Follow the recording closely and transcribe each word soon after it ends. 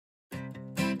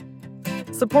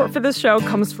Support for this show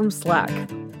comes from Slack.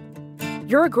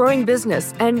 You're a growing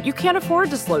business, and you can't afford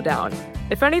to slow down.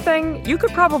 If anything, you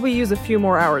could probably use a few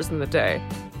more hours in the day.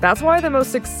 That's why the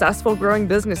most successful growing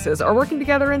businesses are working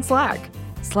together in Slack.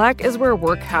 Slack is where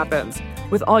work happens,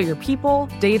 with all your people,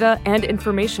 data, and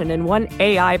information in one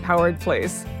AI-powered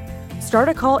place. Start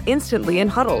a call instantly in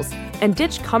huddles and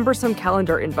ditch cumbersome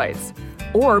calendar invites.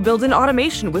 Or build an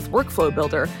automation with Workflow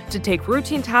Builder to take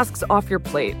routine tasks off your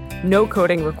plate. No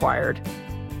coding required.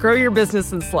 Grow your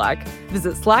business in Slack.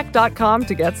 Visit slack.com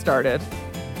to get started.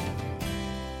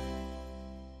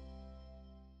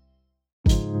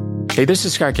 Hey, this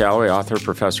is Scott Galloway, author,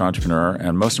 professor, entrepreneur,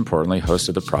 and most importantly, host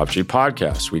of the Prop G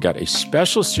podcast. We got a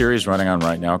special series running on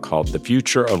right now called The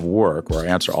Future of Work, where I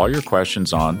answer all your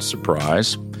questions on,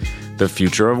 surprise, the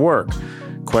future of work.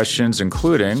 Questions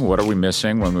including, what are we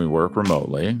missing when we work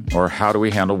remotely? Or how do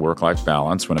we handle work-life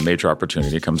balance when a major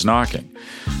opportunity comes knocking?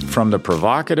 From the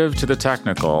provocative to the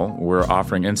technical, we're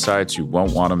offering insights you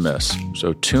won't want to miss.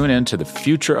 So tune in to The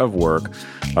Future of Work,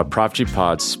 a Prop G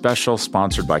Pod special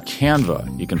sponsored by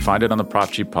Canva. You can find it on the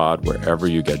Prop G Pod wherever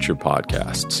you get your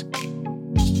podcasts.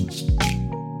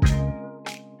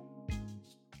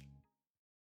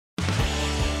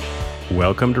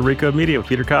 Welcome to Recode Media with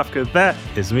Peter Kafka. That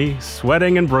is me,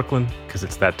 sweating in Brooklyn, because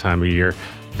it's that time of year.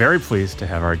 Very pleased to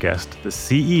have our guest, the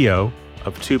CEO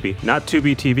of Tubi, not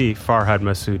Tubi TV, Farhad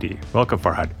Masudi. Welcome,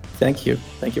 Farhad. Thank you.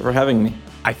 Thank you for having me.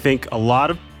 I think a lot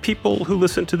of people who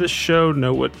listen to this show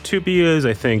know what Tubi is.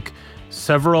 I think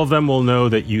several of them will know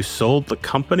that you sold the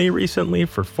company recently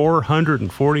for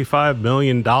 $445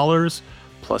 million,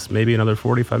 plus maybe another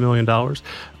 $45 million.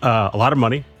 A lot of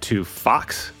money to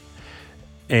Fox.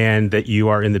 And that you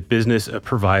are in the business of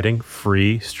providing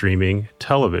free streaming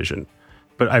television.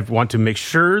 But I want to make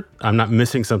sure I'm not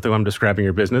missing something when I'm describing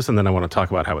your business, and then I want to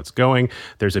talk about how it's going.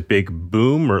 There's a big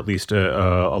boom, or at least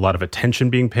a lot of attention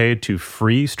being paid to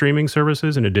free streaming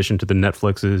services, in addition to the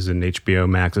Netflixes and HBO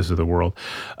Maxes of the world.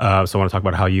 So I want to talk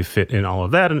about how you fit in all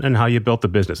of that and how you built the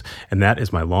business. And that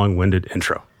is my long-winded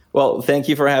intro. Well, thank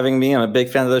you for having me. I'm a big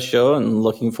fan of the show and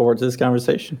looking forward to this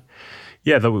conversation.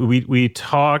 Yeah, we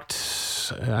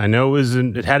talked. I know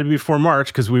it had to be before March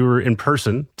because we were in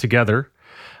person together.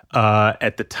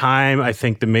 At the time, I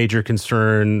think the major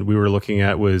concern we were looking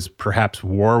at was perhaps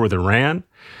war with Iran,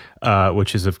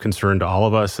 which is of concern to all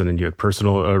of us. And then you had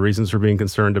personal reasons for being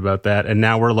concerned about that. And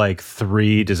now we're like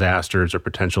 3 disasters or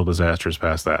potential disasters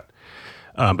past that.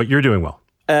 But you're doing well.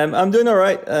 I'm doing all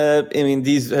right.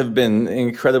 These have been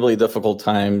incredibly difficult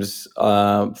times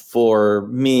for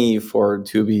me, for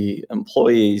Tubi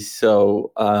employees.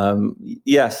 So,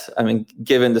 yes,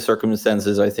 given the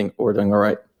circumstances, I think we're doing all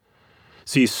right.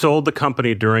 So you sold the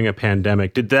company during a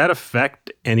pandemic. Did that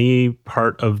affect any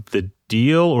part of the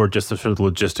deal or just the sort of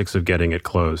logistics of getting it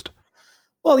closed?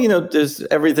 Well,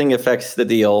 everything affects the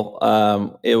deal.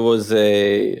 It was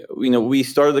we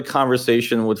started the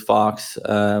conversation with Fox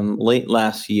late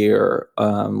last year.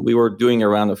 We were doing a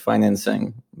round of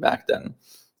financing back then,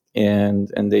 and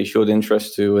they showed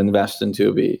interest to invest in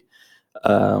Tubi.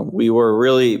 We were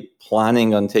really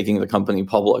planning on taking the company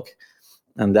public,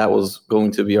 and that was going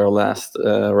to be our last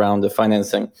round of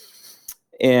financing.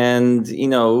 And,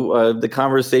 the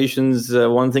conversations,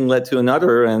 one thing led to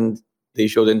another, and they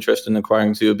showed interest in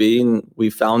acquiring Tubi, and we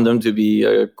found them to be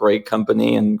a great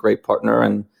company and great partner,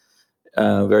 and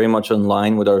very much in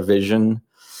line with our vision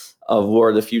of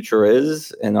where the future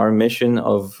is and our mission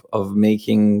of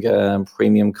making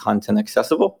premium content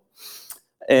accessible.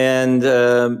 And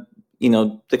the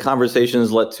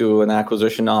conversations led to an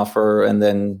acquisition offer, and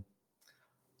then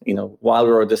while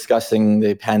we were discussing,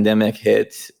 the pandemic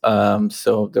hit.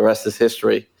 So the rest is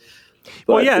history.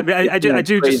 But well, yeah, I do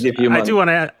want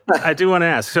to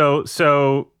ask. So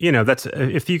that's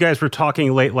if you guys were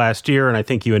talking late last year, and I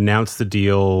think you announced the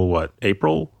deal,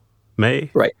 April,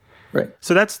 May? Right.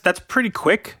 So that's pretty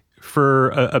quick for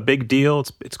a big deal.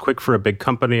 It's quick for a big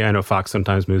company. I know Fox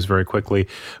sometimes moves very quickly,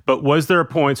 but was there a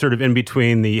point sort of in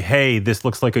between the, hey, this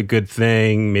looks like a good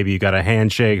thing, maybe you got a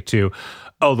handshake, to,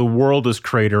 oh, the world is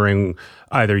cratering,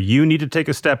 either you need to take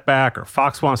a step back or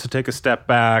Fox wants to take a step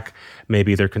back,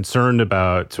 maybe they're concerned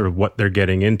about sort of what they're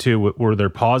getting into? Were there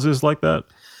pauses like that?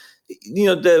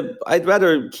 I'd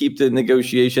rather keep the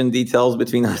negotiation details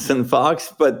between us and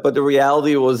Fox, but the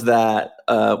reality was that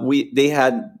they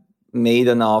had made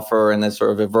an offer, and a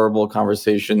sort of a verbal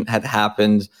conversation had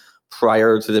happened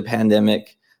prior to the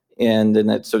pandemic, and then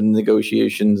that sort of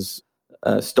negotiations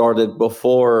started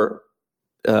before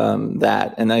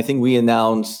that. And I think we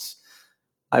announced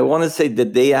I want to say the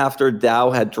day after Dow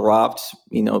had dropped,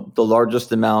 the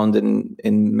largest amount in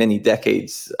many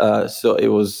decades. So it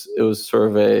was sort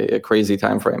of a crazy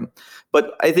time frame.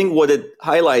 But I think what it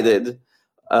highlighted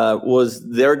was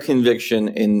their conviction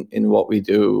in what we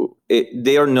do.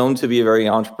 They are known to be a very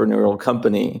entrepreneurial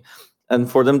company,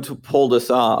 and for them to pull this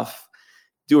off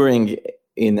during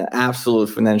an absolute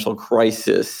financial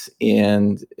crisis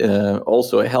and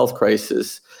also a health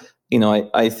crisis,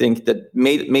 I think that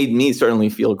made me certainly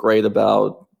feel great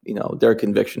about their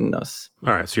conviction in us.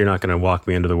 All right, so you're not going to walk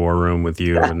me into the war room with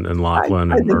you and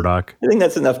Lachlan and Murdoch? I think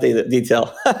that's enough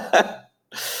detail.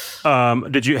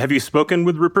 Have you spoken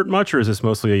with Rupert much, or is this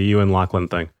mostly a you and Lachlan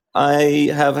thing? I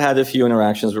have had a few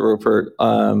interactions with Rupert.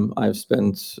 I've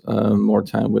spent more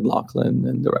time with Lachlan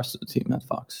and the rest of the team at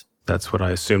Fox. That's what I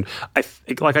assumed.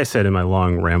 Like I said in my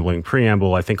long rambling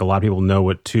preamble, I think a lot of people know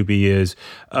what Tubi is,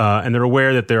 and they're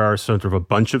aware that there are sort of a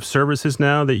bunch of services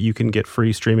now that you can get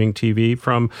free streaming TV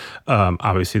from.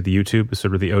 Obviously, the YouTube is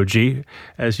sort of the OG,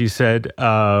 as you said.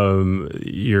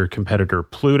 Your competitor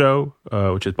Pluto,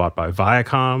 which is bought by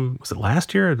Viacom, was it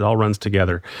last year? It all runs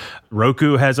together.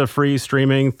 Roku has a free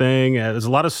streaming thing. There's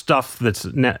a lot of stuff that's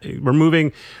we're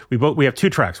moving. We have two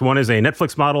tracks. One is a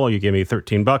Netflix model. You give me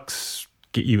 $13.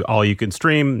 Get you all you can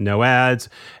stream, no ads.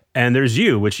 And there's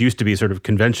you, which used to be sort of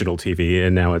conventional TV,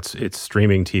 and now it's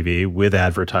streaming TV with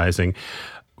advertising.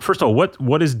 First of all,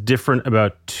 what is different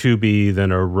about Tubi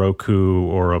than a Roku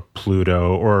or a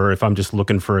Pluto? Or if I'm just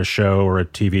looking for a show or a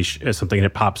TV something and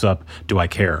it pops up, do I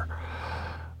care?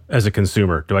 As a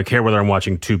consumer, do I care whether I'm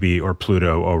watching Tubi or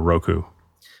Pluto or Roku?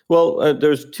 Well,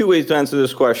 there's two ways to answer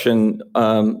this question.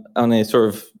 On a sort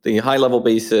of the high-level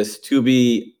basis,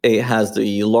 Tubi has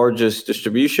the largest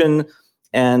distribution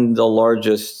and the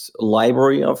largest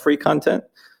library of free content.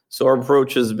 So our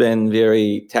approach has been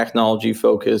very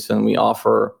technology-focused, and we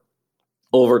offer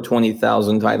over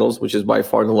 20,000 titles, which is by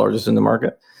far the largest in the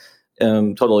market,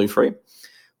 totally free.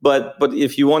 But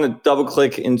if you want to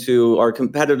double-click into our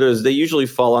competitors, they usually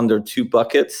fall under two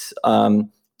buckets.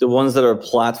 The ones that are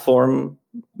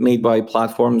made by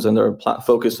platforms and are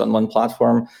focused on one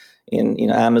platform, in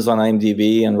Amazon,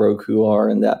 IMDb, and Roku are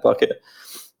in that bucket.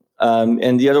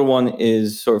 And the other one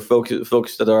is sort of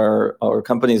focused that are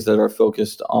companies that are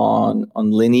focused on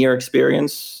linear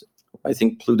experience. I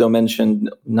think Pluto mentioned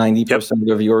 90% of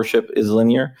their viewership is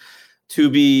linear.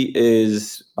 Tubi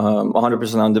is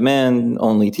 100% on demand,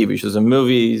 only TV shows and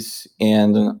movies,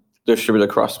 and distributed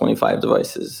across 25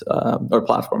 devices or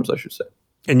platforms, I should say.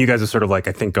 And you guys have sort of like,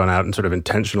 I think, gone out and sort of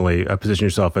intentionally position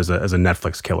yourself as a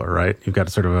Netflix killer, right? You've got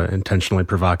sort of an intentionally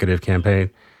provocative campaign.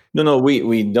 No,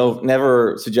 we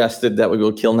never suggested that we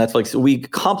will kill Netflix. We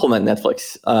complement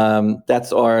Netflix.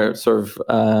 That's our sort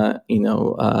of,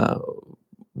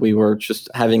 we were just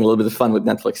having a little bit of fun with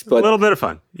Netflix. But a little bit of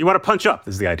fun. You want to punch up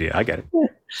is the idea. I get it.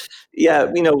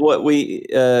 Yeah, what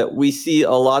we see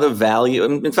a lot of value.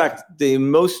 In fact, the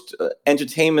most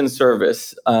entertainment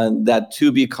service that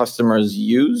Tubi customers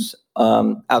use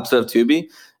outside of Tubi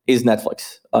is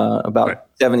Netflix. About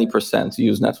 70%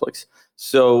 use Netflix.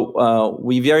 So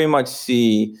we very much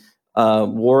see a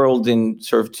world in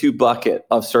sort of two bucket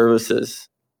of services.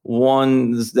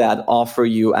 Ones that offer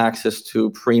you access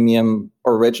to premium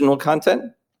original content,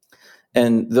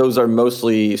 and those are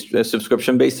mostly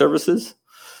subscription-based services.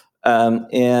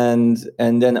 And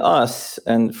then us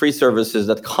and free services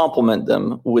that complement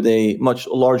them with a much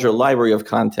larger library of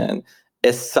content, a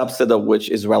subset of which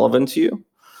is relevant to you.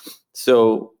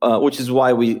 So, which is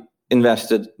why we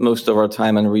invested most of our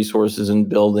time and resources in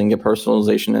building a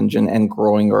personalization engine and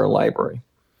growing our library.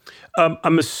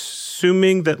 I'm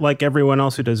assuming that, like everyone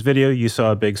else who does video, you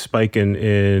saw a big spike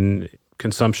in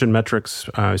consumption metrics.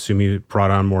 I assume you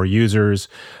brought on more users.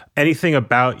 Anything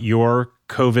about your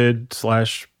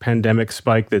COVID/pandemic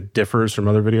spike that differs from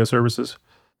other video services?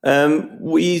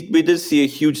 We did see a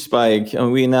huge spike.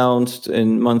 We announced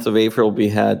in the month of April we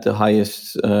had the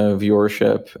highest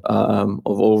viewership of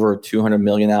over 200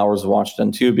 million hours watched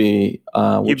on Tubi.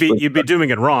 You'd be doing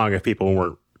it wrong if people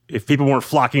weren't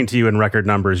flocking to you in record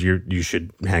numbers. You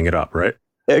should hang it up, right?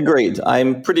 Agreed.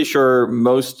 I'm pretty sure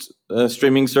most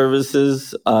streaming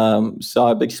services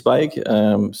saw a big spike.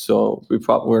 So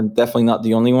we're definitely not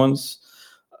the only ones.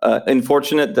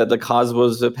 Unfortunate that the cause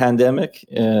was a pandemic,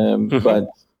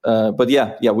 but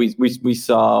yeah, we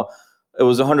saw it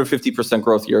was 150%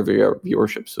 growth year-over-year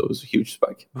viewership, so it was a huge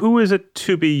spike. Who is a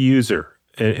Tubi user,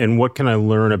 and what can I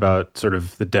learn about sort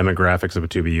of the demographics of a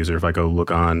Tubi user if I go look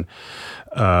and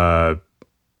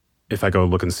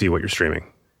see what you're streaming?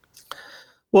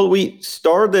 Well, we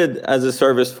started as a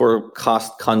service for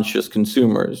cost-conscious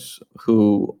consumers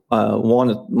who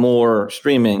wanted more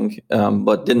streaming,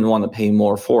 but didn't want to pay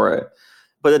more for it.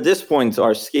 But at this point,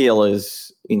 our scale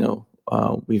is,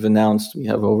 we've announced we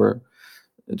have over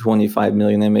 25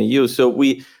 million MAU. So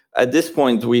at this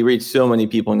point, we reach so many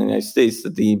people in the United States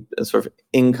that the sort of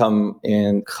income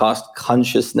and cost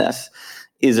consciousness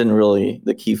isn't really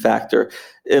the key factor.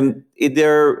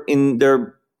 They're in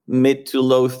their mid to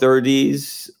low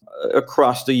 30s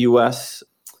across the US.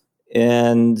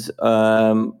 And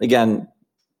again,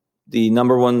 the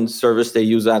number one service they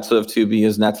use outside of Tubi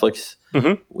is Netflix.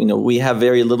 Mm-hmm. We have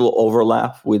very little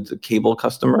overlap with cable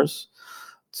customers.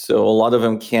 So a lot of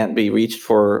them can't be reached.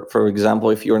 For example,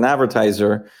 if you're an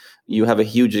advertiser, you have a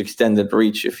huge extended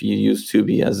reach if you use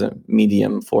Tubi as a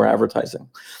medium for advertising.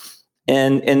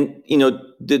 And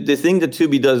the thing that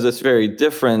Tubi does that's very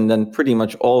different than pretty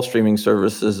much all streaming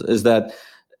services is that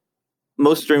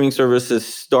most streaming services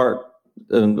start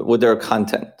with their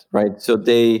content, right? So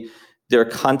they're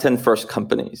content-first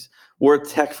companies. We're a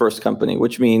tech-first company,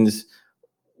 which means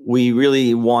we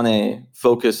really want to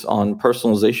focus on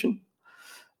personalization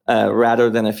rather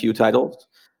than a few titles.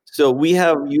 So we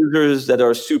have users that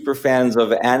are super fans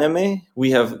of anime.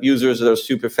 We have users that are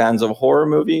super fans of horror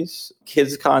movies,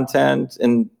 kids content,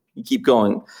 and you keep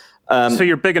going. So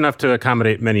you're big enough to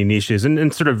accommodate many niches,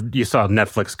 and sort of you saw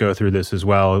Netflix go through this as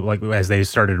well. Like as they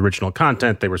started original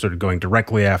content, they were sort of going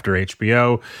directly after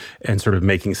HBO and sort of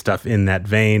making stuff in that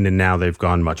vein, and now they've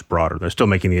gone much broader. They're still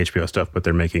making the HBO stuff, but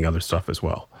they're making other stuff as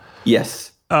well.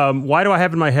 Yes. Why do I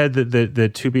have in my head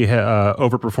that Tubi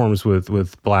overperforms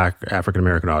with Black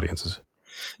African-American audiences?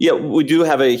 Yeah, we do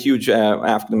have a huge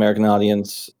African-American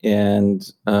audience, and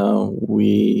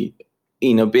we,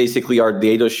 basically our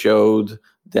data showed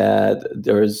that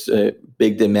there's a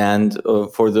big demand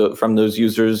from those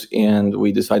users, and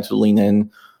we decided to lean in,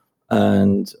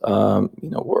 and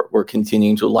we're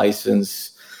continuing to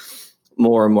license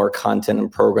more and more content and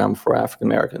program for African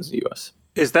Americans in the U.S.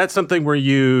 Is that something where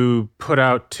you put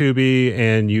out Tubi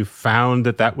and you found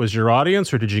that was your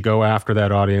audience, or did you go after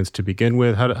that audience to begin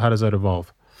with? How does that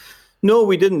evolve? No,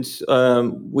 we didn't.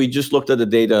 We just looked at the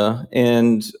data,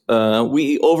 and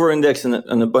we over-index in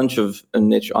a bunch of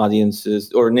niche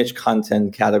audiences or niche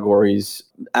content categories.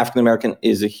 African-American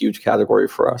is a huge category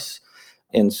for us.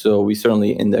 And so we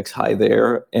certainly index high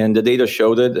there. And the data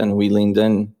showed it, and we leaned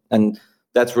in. And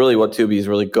that's really what Tubi is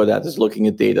really good at, is looking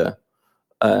at data,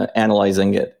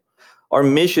 analyzing it. Our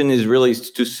mission is really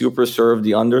to super serve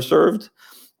the underserved.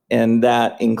 And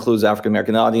that includes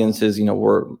African-American audiences.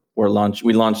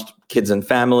 We launched Kids and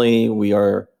Family.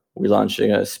 We're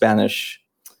launching a Spanish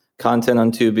content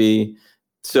on Tubi.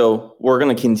 So we're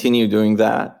going to continue doing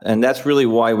that. And that's really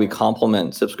why we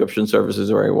complement subscription services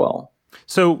very well.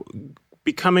 So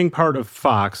becoming part of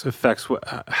Fox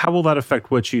how will that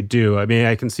affect what you do? I mean,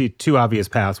 I can see two obvious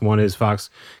paths. One is Fox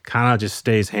kind of just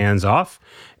stays hands off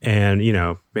and,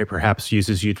 may perhaps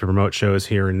uses you to promote shows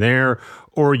here and there,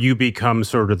 or you become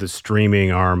sort of the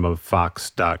streaming arm of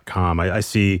Fox.com. I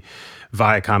see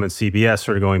Viacom and CBS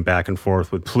sort of going back and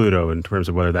forth with Pluto in terms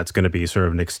of whether that's going to be sort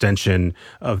of an extension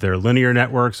of their linear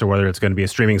networks or whether it's going to be a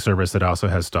streaming service that also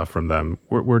has stuff from them.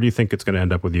 Where do you think it's going to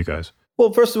end up with you guys?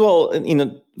 Well, first of all,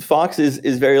 Fox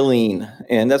is very lean,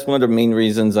 and that's one of the main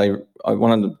reasons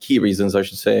one of the key reasons I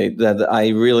should say that I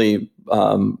really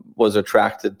was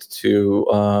attracted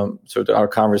to sort of our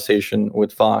conversation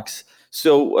with Fox.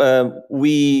 So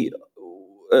we're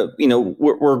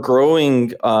growing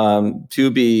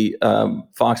Tubi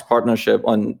Fox partnership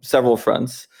on several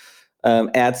fronts.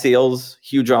 Ad sales,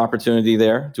 huge opportunity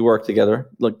there to work together.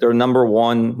 Look, they're number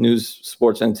one news,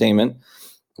 sports, entertainment.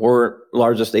 We're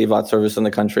largest AVOD service in the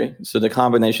country. So the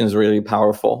combination is really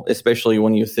powerful, especially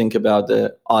when you think about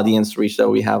the audience reach that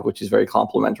we have, which is very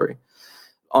complementary.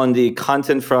 On the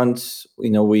content front,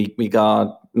 we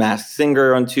got Masked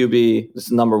Singer on Tubi. It's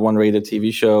the number one rated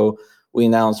TV show. We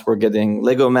announced we're getting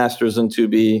Lego Masters on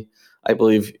Tubi. I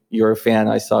believe you're a fan.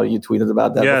 I saw you tweeted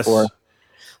about that before.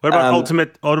 What about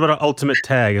Ultimate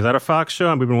Tag? Is that a Fox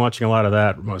show? We've been watching a lot of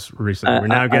that most recently. We're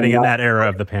now getting in that era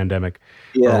of the pandemic.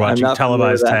 Yeah, we're watching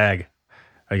televised Tag.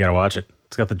 I got to watch it.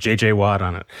 It's got the JJ Watt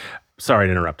on it. Sorry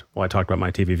to interrupt while I talked about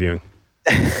my TV viewing.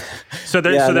 So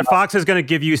Fox is going to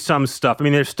give you some stuff. I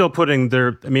mean, they're still putting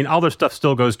all their stuff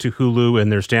still goes to Hulu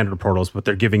and their standard portals, but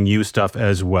they're giving you stuff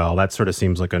as well. That sort of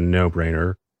seems like a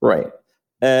no-brainer. Right.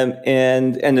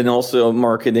 And then also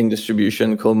marketing,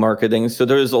 distribution, co-marketing. So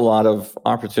there's a lot of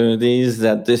opportunities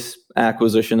that this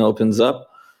acquisition opens up,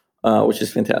 which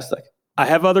is fantastic. I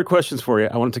have other questions for you.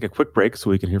 I want to take a quick break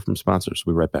so we can hear from sponsors.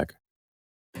 We'll be right back.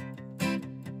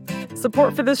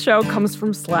 Support for this show comes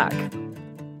from Slack.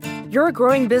 You're a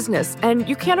growing business, and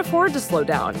you can't afford to slow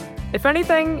down. If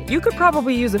anything, you could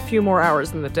probably use a few more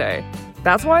hours in the day.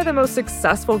 That's why the most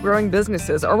successful growing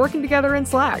businesses are working together in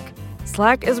Slack.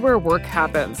 Slack is where work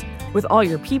happens, with all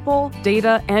your people,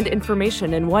 data, and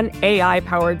information in one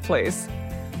AI-powered place.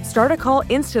 Start a call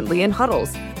instantly in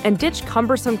huddles and ditch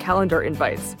cumbersome calendar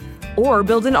invites. Or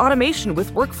build an automation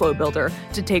with Workflow Builder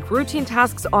to take routine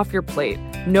tasks off your plate.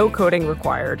 No coding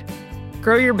required.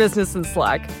 Grow your business in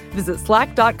Slack. Visit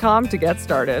slack.com to get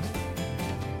started.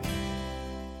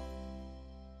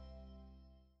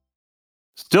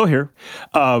 Still here.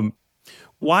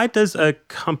 Why does a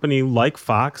company like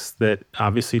Fox, that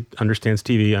obviously understands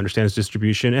TV, understands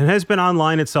distribution, and has been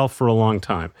online itself for a long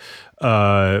time,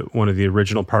 one of the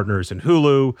original partners in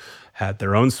Hulu, had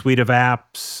their own suite of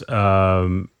apps,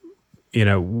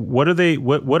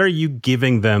 what are you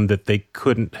giving them that they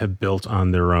couldn't have built on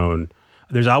their own?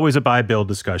 There's always a buy build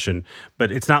discussion,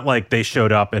 but it's not like they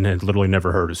showed up and had literally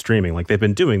never heard of streaming. Like, they've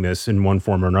been doing this in one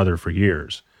form or another for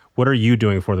years. What are you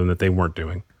doing for them that they weren't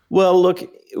doing? Well, look,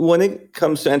 when it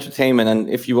comes to entertainment, and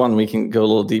if you want, we can go a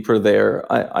little deeper there.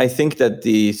 I think that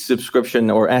the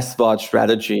subscription or SVOD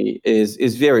strategy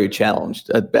is very challenged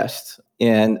at best.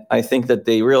 And I think that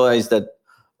they realize that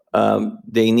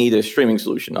they need a streaming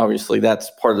solution. Obviously, that's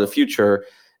part of the future.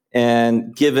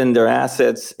 And given their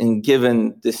assets and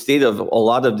given the state of a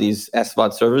lot of these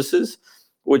SVOD services,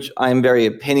 which I'm very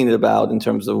opinionated about in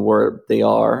terms of where they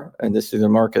are and this is the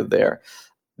market there,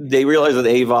 they realize that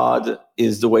AVOD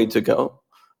is the way to go,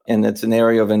 and it's an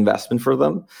area of investment for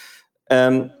them.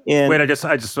 Wait, I just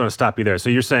want to stop you there. So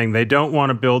you're saying they don't want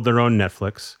to build their own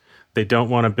Netflix, they don't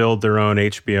want to build their own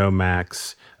HBO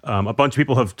Max. A bunch of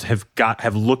people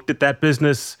have looked at that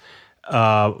business.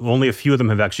 Only a few of them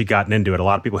have actually gotten into it. A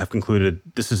lot of people have concluded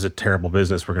this is a terrible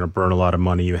business. We're going to burn a lot of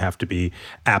money. You have to be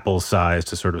Apple size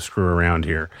to sort of screw around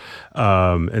here.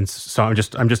 And so I'm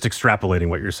just extrapolating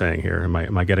what you're saying here. Am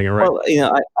I getting it right? Well,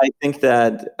 I think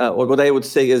that what I would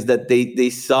say is that they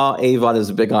saw AVOD as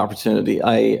a big opportunity.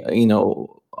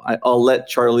 I'll let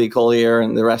Charlie Collier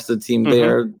and the rest of the team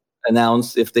there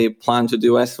announce if they plan to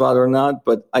do SVOD or not.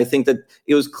 But I think that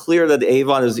it was clear that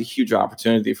AVOD is a huge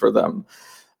opportunity for them.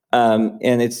 And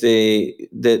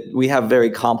that we have very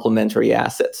complementary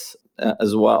assets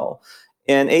as well.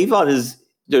 And AVOD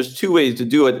there's two ways to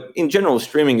do it. In general,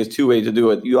 streaming is two ways to do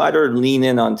it. You either lean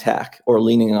in on tech or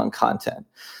lean in on content.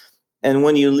 And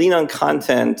when you lean on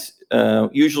content,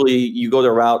 usually you go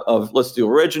the route of, let's do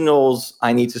originals.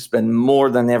 I need to spend more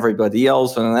than everybody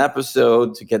else on an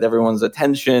episode to get everyone's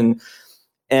attention.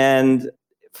 And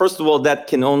first of all, that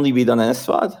can only be done on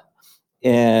SVOD,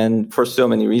 and for so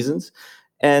many reasons.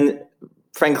 And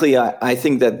frankly, I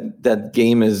think that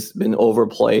game has been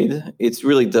overplayed. It's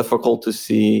really difficult to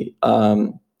see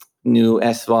new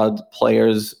SVOD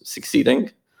players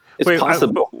succeeding. It's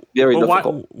possible, very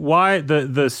difficult. Why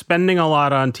the spending a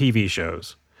lot on TV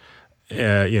shows?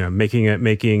 Making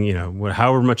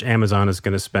however much Amazon is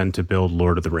going to spend to build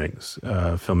Lord of the Rings,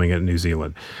 filming it in New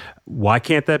Zealand. Why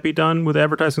can't that be done with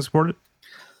advertising supported?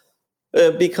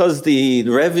 Because the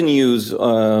revenues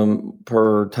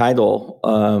per title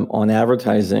on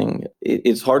advertising,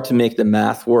 it's hard to make the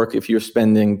math work if you're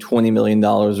spending $20 million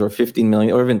or $15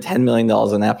 million or even $10 million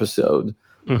an episode.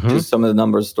 Just some of the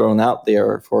numbers thrown out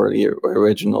there for the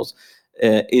originals.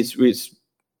 It's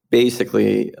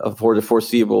basically for the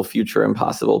foreseeable future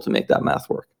impossible to make that math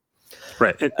work.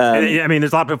 Right.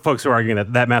 There's a lot of folks who are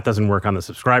arguing that math doesn't work on the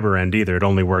subscriber end either. It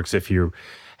only works if you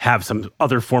have some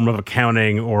other form of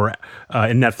accounting, or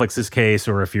in Netflix's case,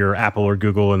 or if you're Apple or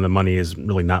Google and the money is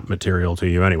really not material to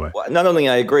you anyway. Well, not only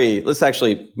I agree, let's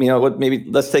actually, maybe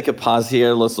let's take a pause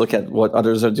here. Let's look at what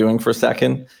others are doing for a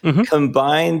second.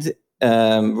 Combined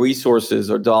resources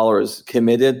or dollars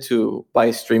committed by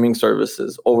streaming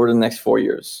services over the next 4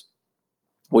 years,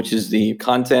 which is the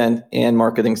content and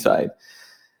marketing side,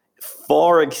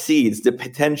 far exceeds the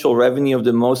potential revenue of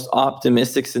the most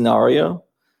optimistic scenario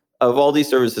of all these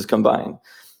services combined.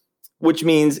 Which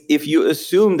means if you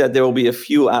assume that there will be a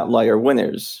few outlier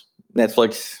winners,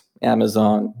 Netflix,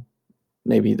 Amazon,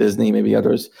 maybe Disney, maybe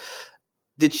others,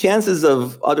 the chances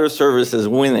of other services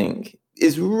winning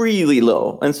is really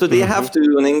low. And so they have to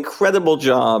do an incredible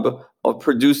job of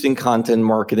producing content,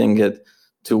 marketing it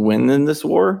to win in this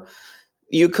war.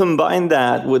 You combine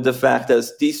that with the fact that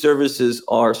these services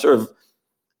are sort of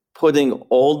putting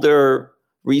all their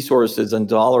resources and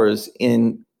dollars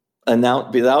in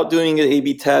without doing an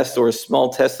A/B test or a small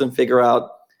test and figure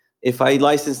out, if I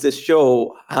license this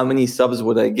show, how many subs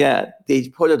would I get? They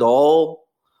put it all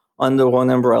under one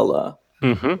umbrella,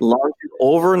 launch it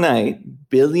overnight,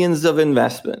 billions of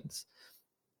investments.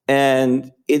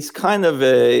 And it's kind of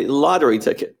a lottery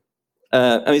ticket.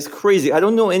 It's crazy. I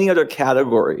don't know any other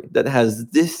category that has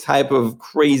this type of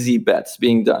crazy bets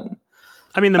being done.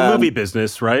 I mean, the movie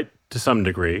business, right? To some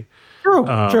degree.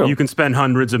 True. You can spend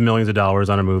hundreds of millions of dollars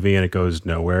on a movie and it goes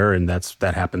nowhere, and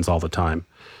that happens all the time.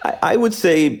 I would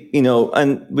say,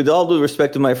 and with all due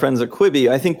respect to my friends at Quibi,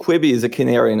 I think Quibi is a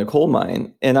canary in a coal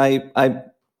mine. And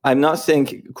I'm not saying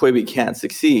Quibi can't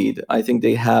succeed. I think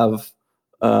they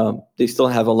still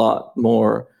have a lot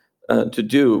more to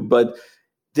do. But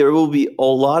there will be a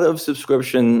lot of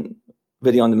subscription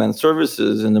video on demand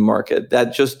services in the market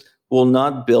that just will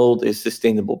not build a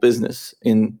sustainable business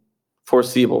in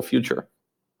foreseeable future.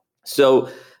 So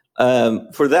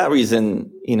for that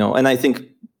reason, and I think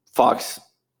Fox,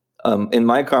 in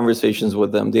my conversations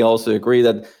with them, they also agree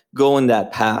that going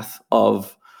that path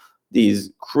of these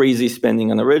crazy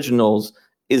spending on originals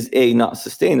is A, not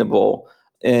sustainable,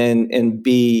 and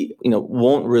B,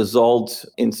 won't result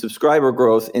in subscriber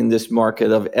growth in this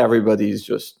market of everybody's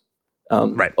just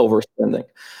overspending.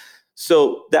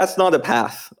 So that's not a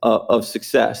path of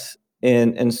success.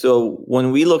 And so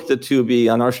when we looked at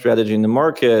Tubi on our strategy in the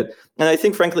market, and I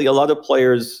think frankly a lot of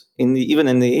players even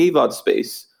in the AVOD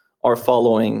space are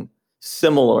following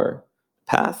similar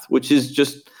path, which is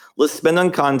just let's spend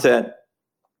on content.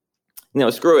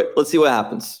 Screw it. Let's see what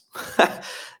happens.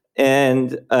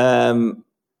 And some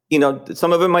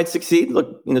of it might succeed.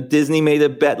 Look, Disney made a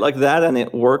bet like that, and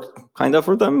it worked kind of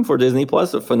for them, for Disney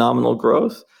Plus, a phenomenal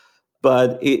growth.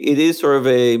 But it is sort of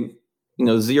a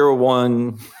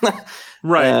 0-1.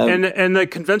 Right. And the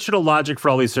conventional logic for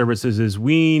all these services is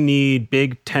we need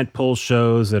big tentpole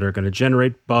shows that are going to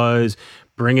generate buzz,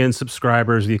 bring in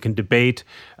subscribers. You can debate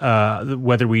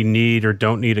whether we need or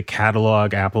don't need a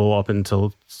catalog. Apple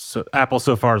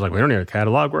so far is like, we don't need a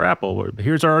catalog. We're Apple.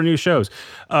 Here's our new shows.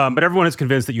 But everyone is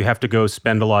convinced that you have to go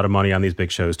spend a lot of money on these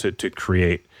big shows to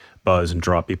create buzz and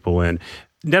draw people in.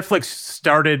 Netflix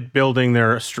started building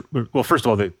first of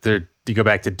all, you go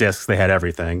back to discs, they had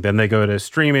everything. Then they go to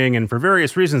streaming, and for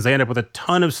various reasons, they end up with a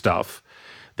ton of stuff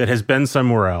that has been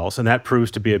somewhere else, and that proves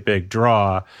to be a big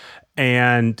draw.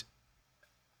 And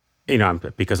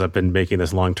because I've been making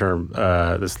this long-term,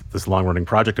 this long-running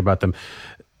project about them,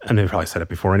 and they probably said it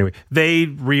before anyway, they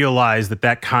realize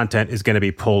that content is going to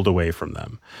be pulled away from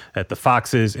them. That the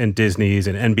Foxes and Disneys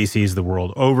and NBCs of the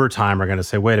world over time are going to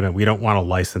say, wait a minute, we don't want to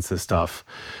license this stuff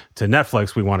to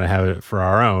Netflix. We want to have it for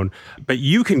our own. But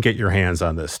you can get your hands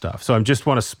on this stuff. So I just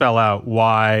want to spell out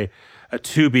why a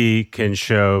Tubi can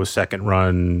show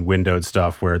second-run windowed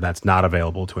stuff where that's not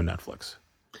available to a Netflix.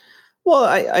 Well,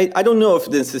 I don't know if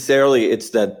necessarily it's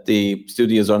that the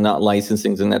studios are not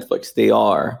licensing to Netflix. They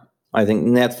are. I think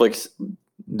Netflix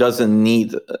doesn't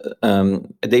need,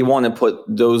 they want to put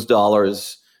those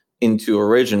dollars into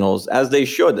originals, as they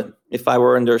should. If I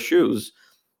were in their shoes,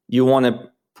 you want to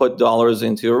put dollars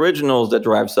into originals that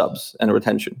drive subs and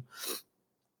retention,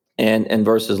 and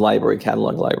versus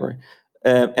catalog library.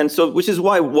 And so, which is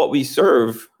why what we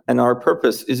serve and our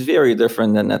purpose is very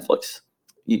different than Netflix.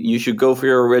 You should go for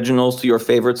your originals to your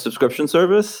favorite subscription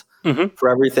service. Mm-hmm. For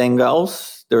everything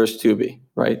else, there's Tubi,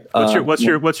 right? What's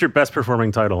your best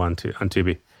performing title on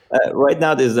Tubi? Right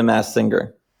now, there's The Masked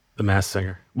Singer. The Masked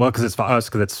Singer. Well, because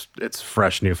it's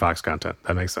fresh new Fox content.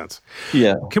 That makes sense.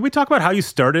 Yeah. Can we talk about how you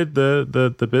started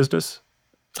the business?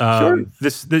 Sure.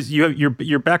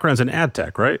 Your background's in ad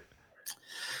tech, right?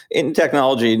 In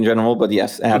technology in general, but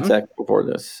yes, ad tech before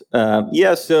this.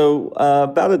 So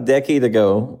about a decade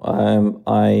ago,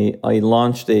 I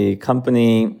launched a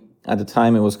company. At the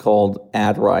time, it was called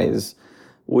AdRise,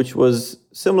 which was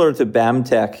similar to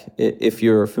BAMTech, if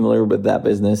you're familiar with that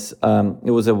business.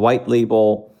 It was a white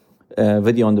label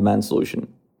video on demand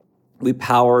solution. We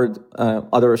powered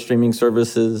other streaming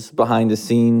services behind the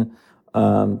scene,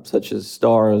 such as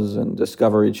Starz and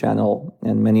Discovery Channel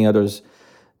and many others.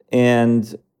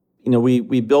 And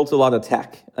we built a lot of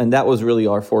tech, and that was really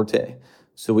our forte.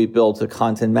 So we built a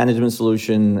content management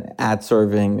solution, ad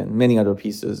serving, and many other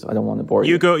pieces. I don't want to bore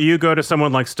you. You go to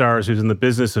someone like Starz, who's in the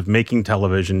business of making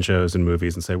television shows and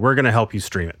movies, and say, we're going to help you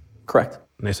stream it. Correct.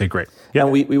 And they say, great. Yeah.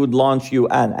 And we would launch you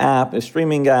an app, a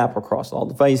streaming app across all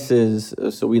devices.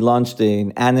 So we launched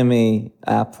an anime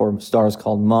app for Starz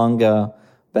called Manga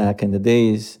back in the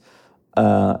days.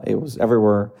 It was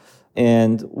everywhere.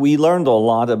 And we learned a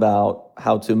lot about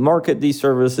how to market these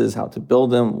services, how to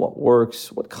build them, what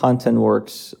works, what content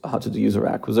works, how to do user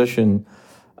acquisition,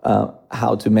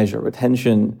 how to measure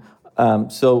retention.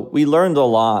 So we learned a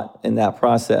lot in that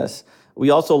process. We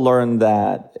also learned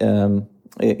that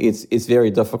it's very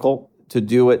difficult to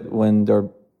do it when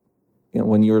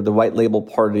when you're the white label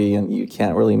party and you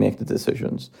can't really make the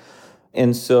decisions.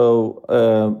 And so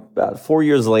about 4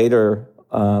 years later,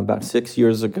 about 6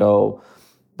 years ago,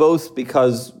 both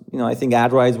because, I think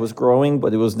AdRise was growing,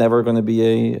 but it was never going to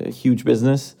be a huge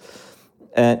business,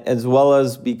 and as well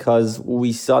as because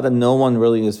we saw that no one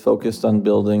really is focused on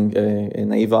building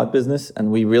an AVOD business,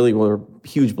 and we really were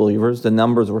huge believers. The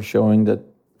numbers were showing that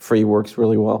free works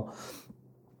really well.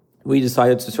 We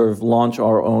decided to sort of launch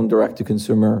our own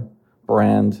direct-to-consumer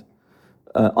brand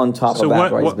on top of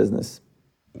AdRise business.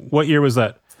 What year was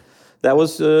that? That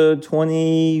was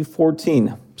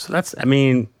 2014. So that's,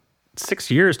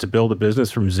 6 years to build a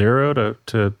business from zero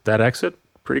to that exit.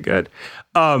 Pretty good.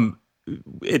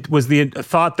 It was the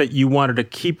thought that you wanted to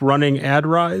keep running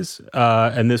AdRise,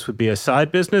 and this would be a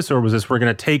side business, or was this we're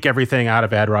going to take everything out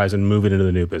of AdRise and move it into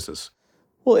the new business?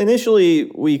 Well, initially,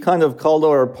 we kind of called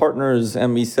our partners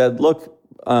and we said, look,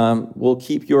 we'll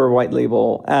keep your white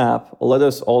label app. Let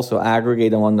us also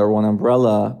aggregate them under one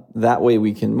umbrella. That way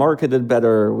we can market it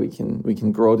better. We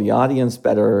can grow the audience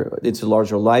better. It's a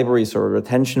larger library, so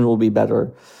retention will be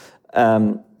better.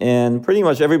 And pretty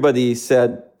much everybody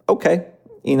said, okay,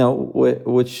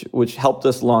 which helped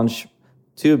us launch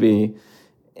Tubi.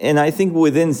 And I think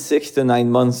within 6 to 9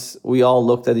 months, we all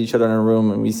looked at each other in a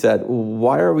room and we said,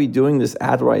 why are we doing this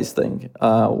AdRise thing?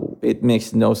 It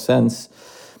makes no sense.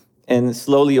 And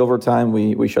slowly over time,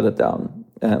 we shut it down.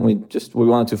 And we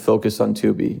wanted to focus on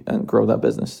Tubi and grow that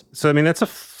business. So, that's a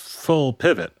full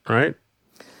pivot, right?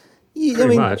 Yeah,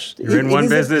 Pretty much. You're in one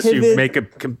business, you make a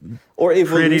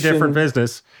pretty different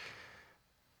business.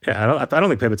 Yeah, I don't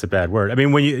think pivot's a bad word.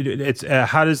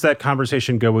 How does that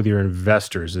conversation go with your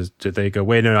investors? Do they go,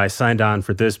 wait, no, I signed on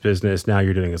for this business, now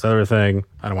you're doing this other thing,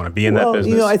 I don't want to be in that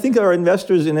business? I think our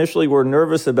investors initially were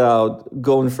nervous about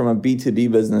going from a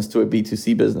B2B business to a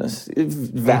B2C business. It's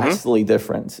vastly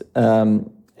different.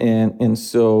 And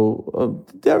so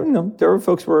there were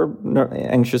folks who were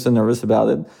anxious and nervous about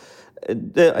it.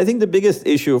 I think the biggest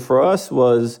issue for us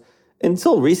was,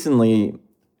 until recently,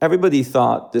 everybody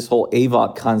thought this whole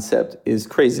AVOD concept is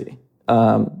crazy.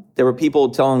 There were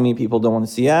people telling me people don't want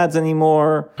to see ads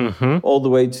anymore, all the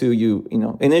way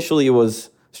to initially it was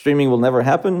streaming will never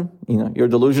happen. You're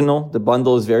delusional. The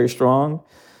bundle is very strong.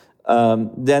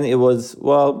 Then it was,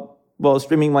 well,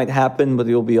 streaming might happen, but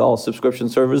it will be all subscription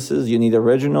services. You need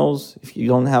originals. If you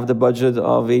don't have the budget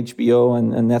of HBO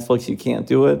and Netflix, you can't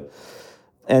do it.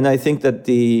 And I think that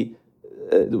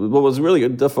what was really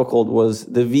difficult was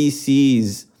the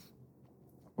VCs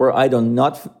were either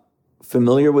not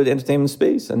familiar with entertainment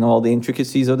space and all the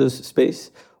intricacies of this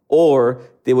space, or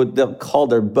they'll call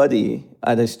their buddy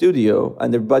at a studio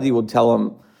and their buddy would tell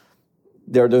them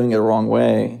they're doing it the wrong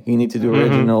way. You need to do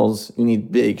originals. You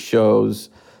need big shows.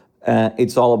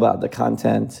 It's all about the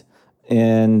content.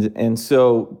 And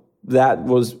so that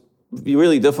was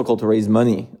really difficult to raise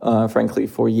money, frankly,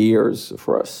 for years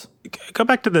for us. Go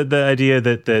back to the idea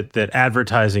that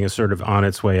advertising is sort of on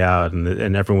its way out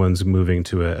and everyone's moving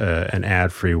to an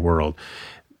ad-free world.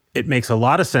 It makes a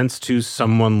lot of sense to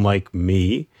someone like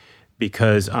me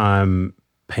because I'm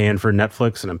paying for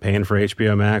Netflix and I'm paying for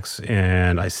HBO Max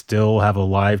and I still have a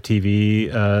live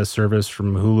TV service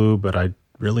from Hulu, but I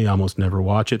really almost never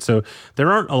watch it. So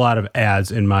there aren't a lot of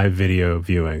ads in my video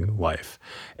viewing life.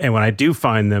 And when I do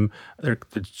find them, they're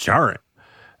jarring.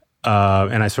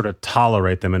 And I sort of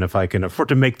tolerate them. And if I can afford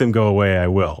to make them go away, I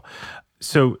will.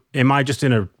 So am I just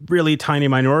in a really tiny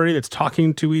minority that's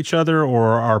talking to each other?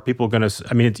 Or are people going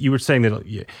to, you were saying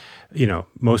that,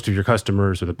 most of your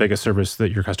customers or the biggest service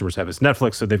that your customers have is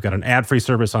Netflix. So they've got an ad-free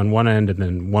service on one end and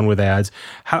then one with ads.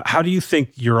 How do you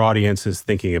think your audience is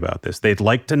thinking about this? They'd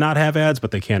like to not have ads,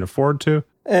 but they can't afford to?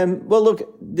 Well, look,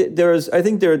 I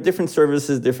think there are different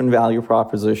services, different value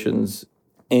propositions.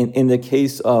 In the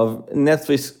case of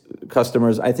Netflix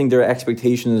customers, I think their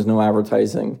expectation is no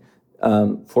advertising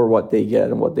for what they get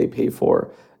and what they pay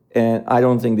for. And I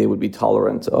don't think they would be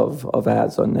tolerant of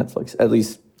ads on Netflix, at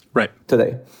least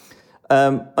today.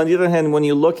 On the other hand, when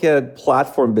you look at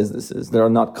platform businesses that are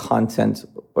not content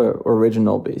or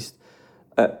original based,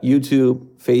 YouTube,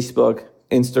 Facebook,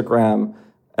 Instagram,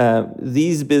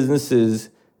 these businesses,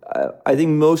 I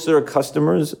think most of their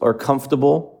customers are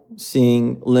comfortable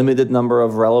seeing limited number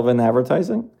of relevant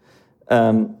advertising,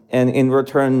 and in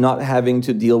return not having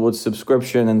to deal with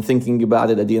subscription and thinking about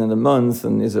it at the end of the month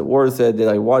and is it worth it? Did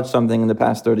I watch something in the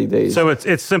past 30 days? So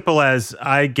it's simple as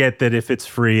I get that if it's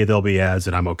free, there'll be ads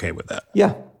and I'm okay with that.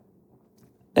 Yeah.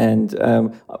 And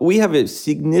we have a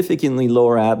significantly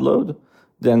lower ad load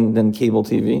than cable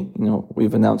TV.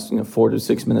 We've announced 4 to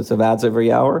 6 minutes of ads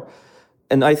every hour.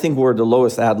 And I think we're the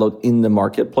lowest ad load in the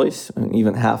marketplace, and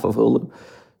even half of Hulu.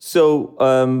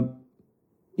 So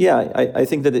Yeah, I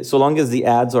think that so long as the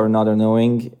ads are not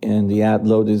annoying and the ad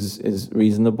load is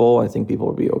reasonable, I think people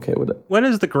will be okay with it. When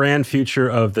is the grand future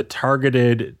of the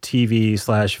targeted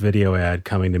TV/video ad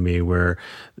coming to me where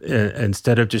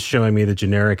instead of just showing me the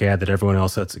generic ad that everyone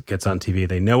else gets on TV,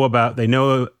 they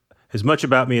know as much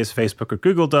about me as Facebook or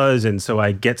Google does, and so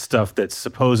I get stuff that's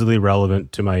supposedly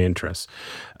relevant to my interests.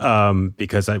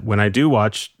 Because when I do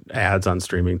watch ads on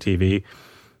streaming TV,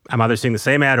 I'm either seeing the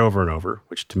same ad over and over,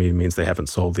 which to me means they haven't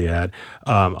sold the ad.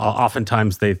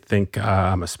 Oftentimes they think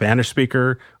I'm a Spanish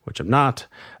speaker, which I'm not,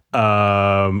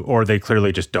 or they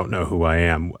clearly just don't know who I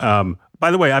am. By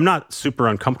the way, I'm not super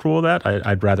uncomfortable with that.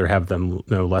 I'd rather have them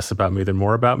know less about me than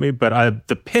more about me. But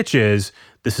the pitch is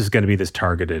this is going to be this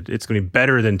targeted. It's going to be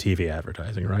better than TV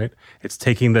advertising, right? It's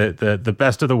taking the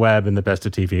best of the web and the best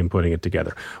of TV and putting it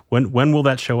together. When will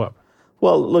that show up?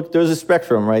 Well, look, there's a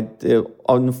spectrum, right?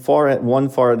 On one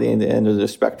far at the end of the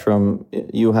spectrum,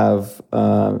 you have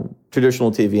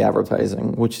traditional TV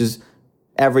advertising, which is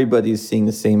everybody's seeing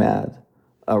the same ad,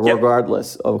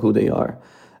 regardless of who they are.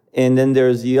 And then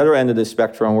there's the other end of the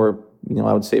spectrum where,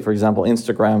 I would say, for example,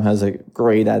 Instagram has a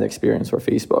great ad experience, or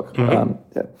Facebook.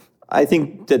 Mm-hmm. I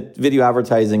think that video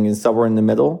advertising is somewhere in the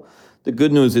middle. The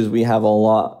good news is we have a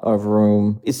lot of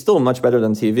room. It's still much better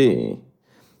than TV.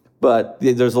 But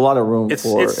there's a lot of room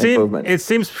for improvement. It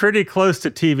seems pretty close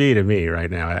to TV to me right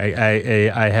now.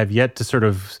 I have yet to sort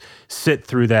of sit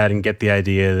through that and get the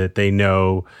idea that they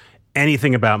know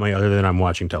anything about me other than I'm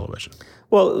watching television.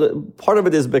 Well, part of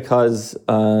it is because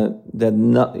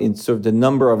it's sort of the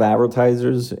number of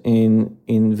advertisers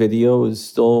in video is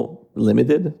still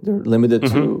limited. They're limited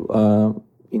to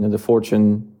the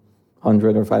Fortune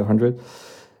 100 or 500,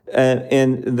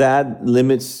 and that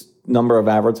limits number of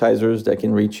advertisers that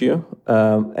can reach you.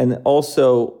 And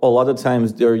also, a lot of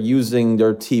times they're using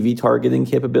their TV targeting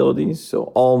capabilities. So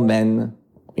all men,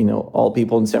 all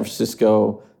people in San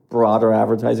Francisco, broader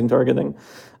advertising targeting.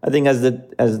 I think as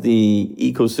the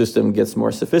ecosystem gets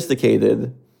more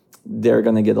sophisticated, they're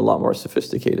going to get a lot more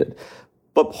sophisticated.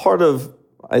 But part of,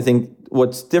 I think,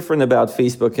 what's different about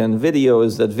Facebook and video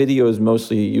is that video is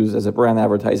mostly used as a brand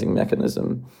advertising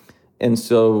mechanism. And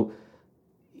so,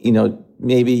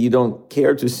 maybe you don't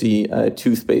care to see a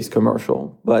toothpaste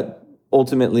commercial, but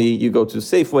ultimately you go to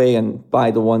Safeway and buy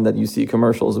the one that you see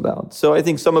commercials about. So I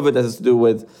think some of it has to do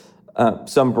with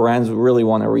some brands really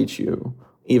want to reach you,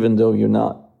 even though you're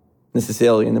not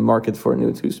necessarily in the market for a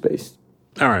new toothpaste.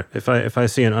 All right. If I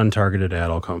see an untargeted ad,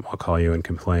 I'll call you and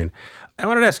complain. I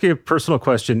wanted to ask you a personal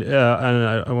question, and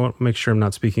I want to make sure I'm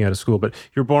not speaking out of school, but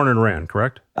you're born in Iran,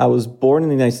 correct? I was born in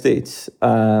the United States,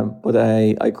 but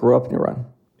I grew up in Iran.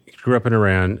 Grew up in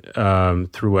Iran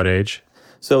through what age?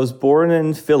 So I was born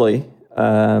in Philly.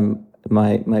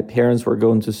 My parents were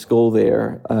going to school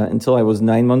there until I was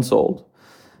 9 months old.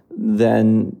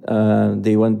 Then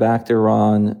they went back to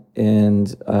Iran,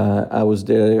 and I was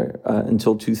there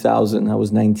until 2000. I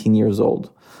was 19 years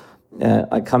old.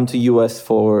 I come to U.S.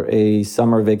 for a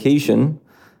summer vacation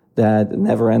that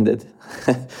never ended.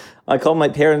 I called my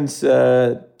parents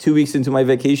 2 weeks into my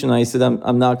vacation. I said,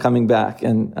 I'm not coming back.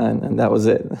 And that was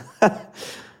it.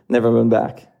 Never went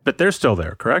back. But they're still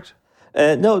there, correct?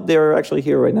 No, they're actually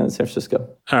here right now in San Francisco.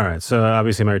 All right. So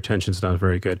obviously my retention's not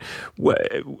very good.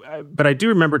 But I do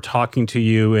remember talking to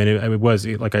you, and it was,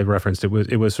 like I referenced,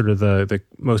 it was sort of the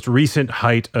most recent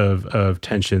height of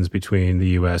tensions between the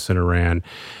U.S. and Iran.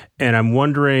 And I'm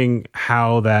wondering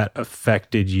how that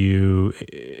affected you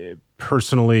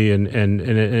personally and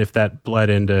if that bled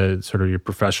into sort of your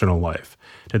professional life.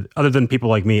 Other than people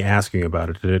like me asking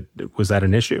about it, was that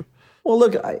an issue? Well,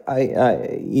 look,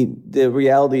 the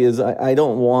reality is I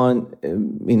don't want,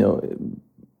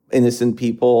 innocent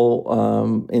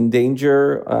people in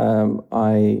danger.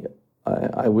 I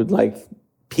would like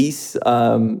peace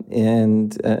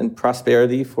and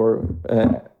prosperity for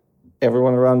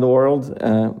everyone around the world,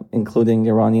 including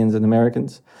Iranians and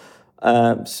Americans.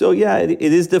 So yeah, it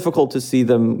is difficult to see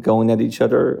them going at each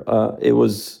other. It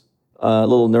was a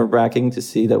little nerve-wracking to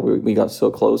see that we got so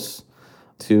close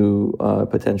to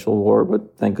potential war,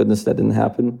 but thank goodness that didn't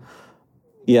happen.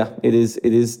 Yeah, it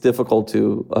is difficult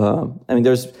to.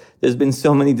 There's been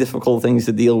so many difficult things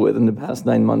to deal with in the past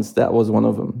 9 months. That was one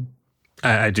of them.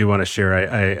 I do want to share.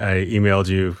 I emailed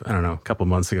you, I don't know, a couple of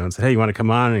months ago and said, "Hey, you want to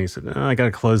come on?" And you said, "No, I got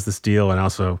to close this deal." And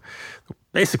also,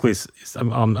 basically,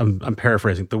 I'm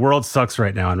paraphrasing. The world sucks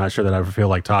right now. I'm not sure that I ever feel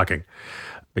like talking,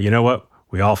 but you know what?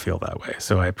 We all feel that way.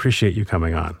 So I appreciate you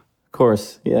coming on. Of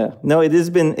course, yeah. No, it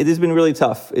has been really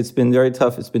tough. It's been very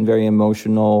tough. It's been very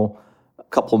emotional. A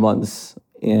couple months,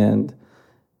 and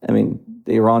the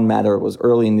Iran matter was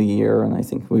early in the year, and I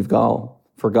think we've all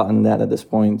forgotten that at this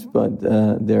point. But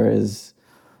there is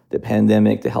the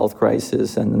pandemic, the health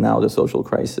crisis, and now the social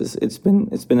crisis. It's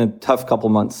been a tough couple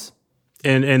months.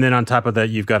 And then on top of that,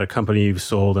 you've got a company you've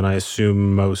sold, and I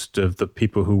assume most of the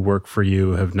people who work for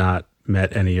you have not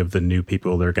met any of the new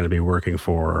people they're going to be working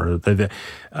for.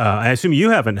 I assume you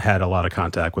haven't had a lot of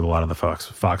contact with a lot of the Fox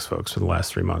folks for the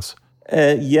last 3 months.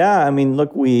 Yeah, I mean,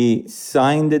 look, we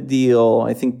signed the deal.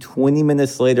 I think 20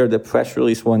 minutes later, the press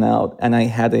release went out, and I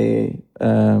had a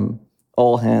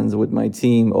all hands with my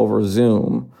team over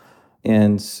Zoom.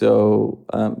 And so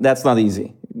that's not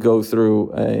easy. Go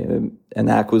through an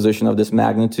acquisition of this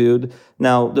magnitude.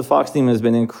 Now, the Fox team has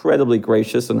been incredibly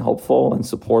gracious and helpful and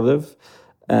supportive,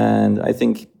 and I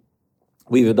think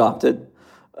we've adopted.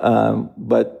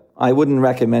 But I wouldn't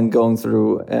recommend going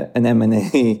through an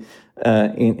M&A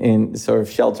in sort of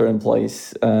shelter in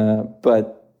place.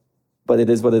 But it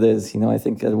is what it is. I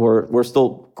think we're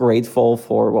still grateful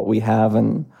for what we have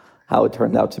and how it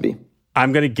turned out to be.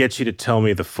 I'm going to get you to tell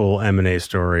me the full M&A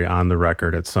story on the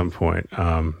record at some point.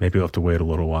 Maybe we'll have to wait a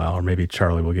little while, or maybe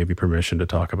Charlie will give you permission to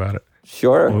talk about it.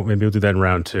 Sure. Maybe we'll do that in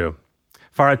round 2.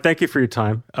 Farhad, thank you for your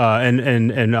time.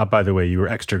 And by the way, you were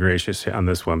extra gracious on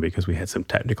this one because we had some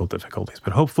technical difficulties.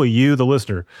 But hopefully you, the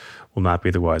listener, will not be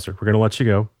the wiser. We're going to let you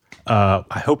go.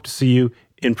 I hope to see you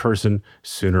in person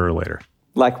sooner or later.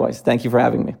 Likewise. Thank you for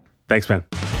having me. Thanks, man.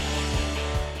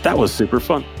 That was super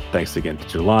fun. Thanks again to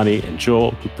Jelani and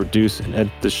Joel, who produce and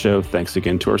edit the show. Thanks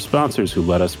again to our sponsors who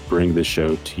let us bring the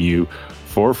show to you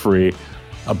for free.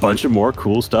 A bunch of more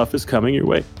cool stuff is coming your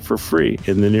way for free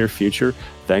in the near future.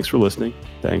 Thanks for listening.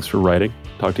 Thanks for writing.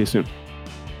 Talk to you soon.